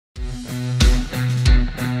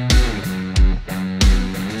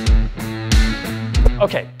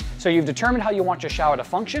Okay, so you've determined how you want your shower to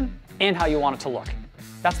function and how you want it to look.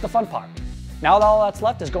 That's the fun part. Now all that's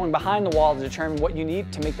left is going behind the wall to determine what you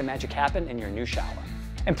need to make the magic happen in your new shower.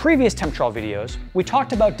 In previous Temptrol videos, we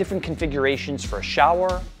talked about different configurations for a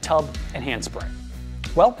shower, tub, and hand spray.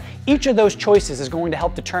 Well, each of those choices is going to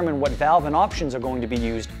help determine what valve and options are going to be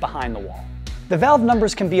used behind the wall. The valve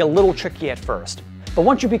numbers can be a little tricky at first, but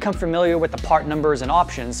once you become familiar with the part numbers and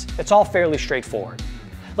options, it's all fairly straightforward.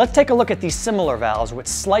 Let's take a look at these similar valves with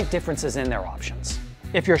slight differences in their options.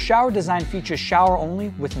 If your shower design features shower only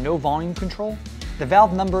with no volume control, the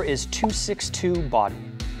valve number is 262 body.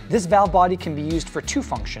 This valve body can be used for two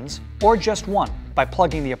functions, or just one, by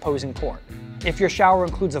plugging the opposing port. If your shower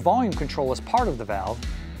includes a volume control as part of the valve,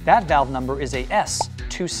 that valve number is a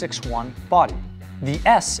S261 body. The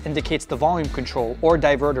S indicates the volume control or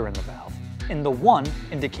diverter in the valve, and the 1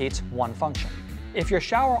 indicates one function. If your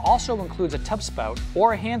shower also includes a tub spout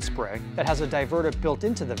or a hand spray that has a diverter built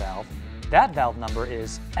into the valve, that valve number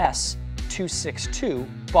is S262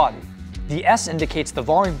 body. The S indicates the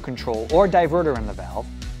volume control or diverter in the valve,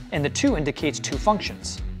 and the 2 indicates two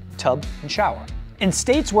functions, tub and shower. In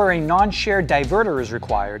states where a non-shared diverter is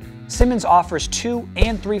required, Symmons offers 2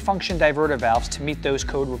 and 3 function diverter valves to meet those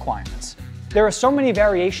code requirements. There are so many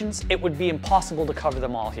variations, it would be impossible to cover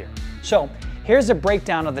them all here. So here's a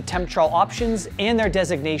breakdown of the Temptrol options and their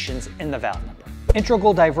designations in the valve number.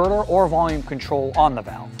 Integral diverter or volume control on the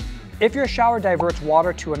valve. If your shower diverts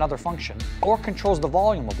water to another function or controls the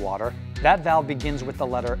volume of water, that valve begins with the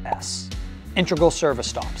letter S. Integral service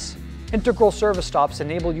stops. Integral service stops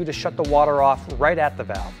enable you to shut the water off right at the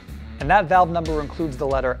valve, and that valve number includes the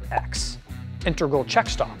letter X. Integral check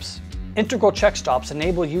stops. Integral check stops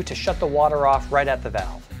enable you to shut the water off right at the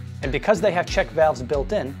valve, and because they have check valves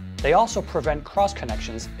built in, they also prevent cross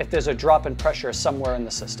connections if there's a drop in pressure somewhere in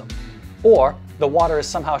the system, or the water is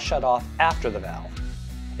somehow shut off after the valve.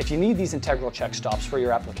 If you need these integral check stops for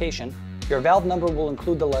your application, your valve number will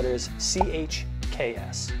include the letters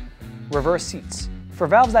CHKS. Reverse seats. For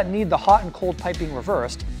valves that need the hot and cold piping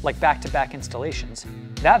reversed, like back-to-back installations,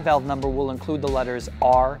 that valve number will include the letters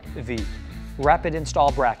RV. Rapid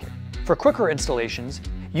install bracket. For quicker installations,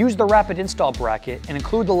 use the rapid install bracket and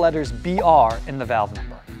include the letters BR in the valve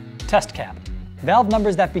number. Test cap. Valve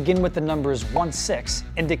numbers that begin with the numbers 1-6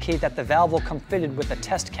 indicate that the valve will come fitted with a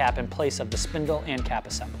test cap in place of the spindle and cap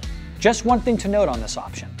assembly. Just one thing to note on this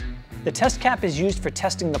option. The test cap is used for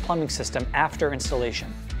testing the plumbing system after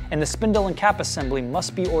installation, and the spindle and cap assembly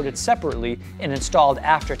must be ordered separately and installed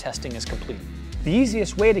after testing is complete. The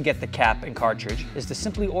easiest way to get the cap and cartridge is to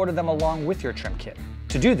simply order them along with your trim kit.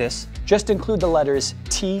 To do this, just include the letters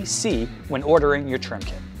TC when ordering your trim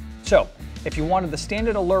kit. So, if you wanted the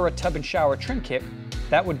standard Allura tub and shower trim kit,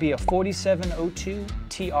 that would be a 4702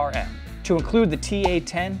 TRM. To include the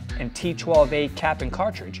TA10 and T12A cap and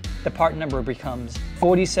cartridge, the part number becomes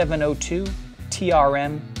 4702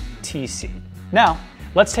 TRM TC. Now,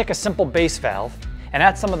 let's take a simple base valve and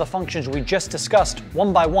add some of the functions we just discussed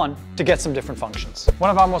one by one to get some different functions. One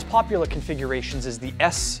of our most popular configurations is the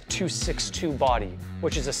S262 body,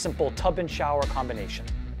 which is a simple tub and shower combination.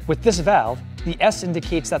 With this valve, the S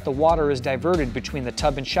indicates that the water is diverted between the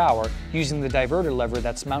tub and shower using the diverter lever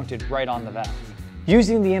that's mounted right on the valve.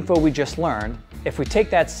 Using the info we just learned, if we take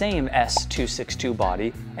that same S262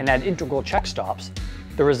 body and add integral check stops,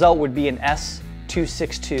 the result would be an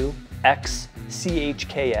S262X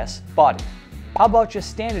CHKS body. How about just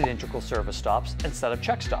standard integral service stops instead of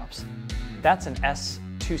check stops? That's an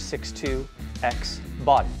S262X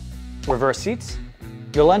body. Reverse seats,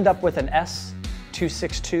 you'll end up with an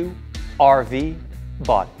S262 RV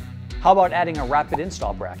body. How about adding a rapid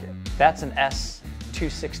install bracket? That's an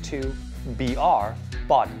S262 BR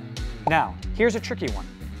body. Now, here's a tricky one.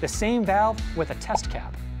 The same valve with a test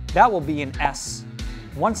cap. That will be an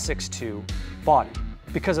S162 body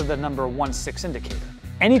because of the number 16 indicator.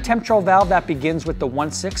 Any Temptrol valve that begins with the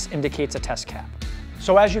 16 indicates a test cap.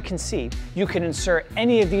 So as you can see, you can insert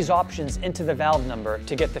any of these options into the valve number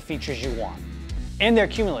to get the features you want. And they're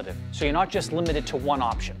cumulative, so you're not just limited to one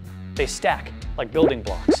option. They stack like building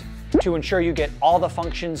blocks to ensure you get all the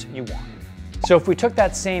functions you want. So if we took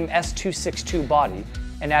that same S262 body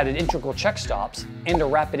and added integral check stops and a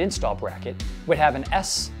rapid install bracket, we'd have an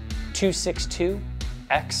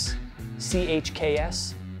S262X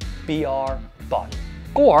CHKS BR body.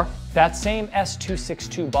 Or that same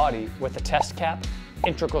S262 body with a test cap,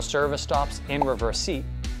 integral service stops, and reverse seat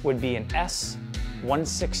would be an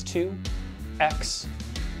S162X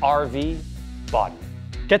RV body.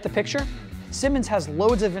 Get the picture? Symmons has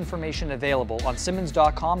loads of information available on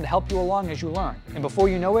Symmons.com to help you along as you learn, and before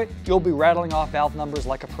you know it, you'll be rattling off valve numbers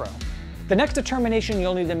like a pro. The next determination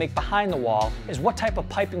you'll need to make behind the wall is what type of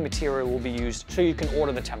piping material will be used so you can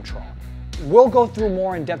order the Temptrol. We'll go through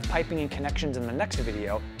more in-depth piping and connections in the next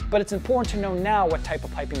video, but it's important to know now what type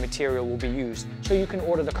of piping material will be used so you can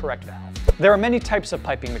order the correct valve. There are many types of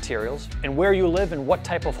piping materials, and where you live and what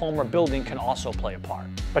type of home or building can also play a part.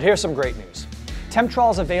 But here's some great news.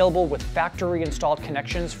 Temptrol is available with factory-installed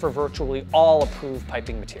connections for virtually all approved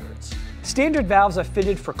piping materials. Standard valves are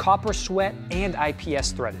fitted for copper sweat and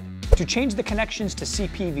IPS threaded. To change the connections to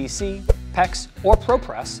CPVC, PEX, or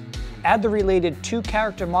ProPress, add the related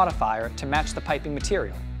 2-character modifier to match the piping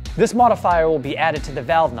material. This modifier will be added to the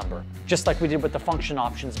valve number, just like we did with the function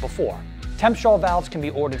options before. Temptrol valves can be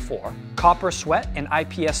ordered for copper sweat and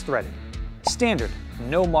IPS threaded. Standard,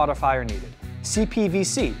 no modifier needed.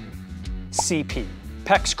 CPVC, CP.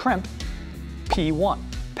 PEX crimp, P1.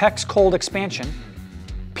 PEX cold expansion,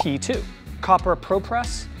 P2. Copper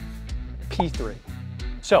ProPress, P3.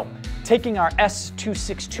 So, taking our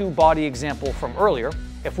S262 body example from earlier,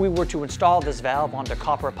 if we were to install this valve onto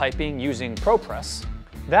copper piping using ProPress,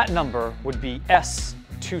 that number would be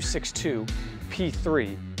S262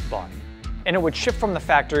 P3 body. And it would ship from the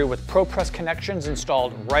factory with ProPress connections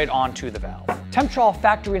installed right onto the valve. Temptrol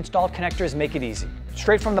factory installed connectors make it easy.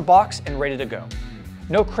 Straight from the box and ready to go.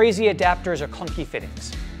 No crazy adapters or clunky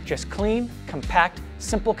fittings. Just clean, compact,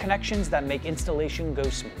 simple connections that make installation go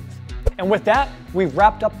smooth. And with that, we've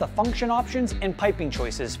wrapped up the function options and piping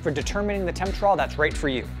choices for determining the Temptrol that's right for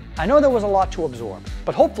you. I know there was a lot to absorb,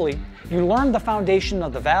 but hopefully you learned the foundation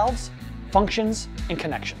of the valves, functions, and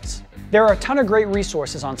connections. There are a ton of great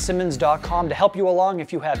resources on Symmons.com to help you along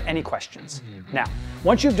if you have any questions. Now,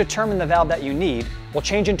 once you've determined the valve that you need, we'll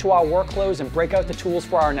change into our work clothes and break out the tools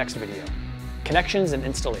for our next video, connections and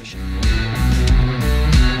installation.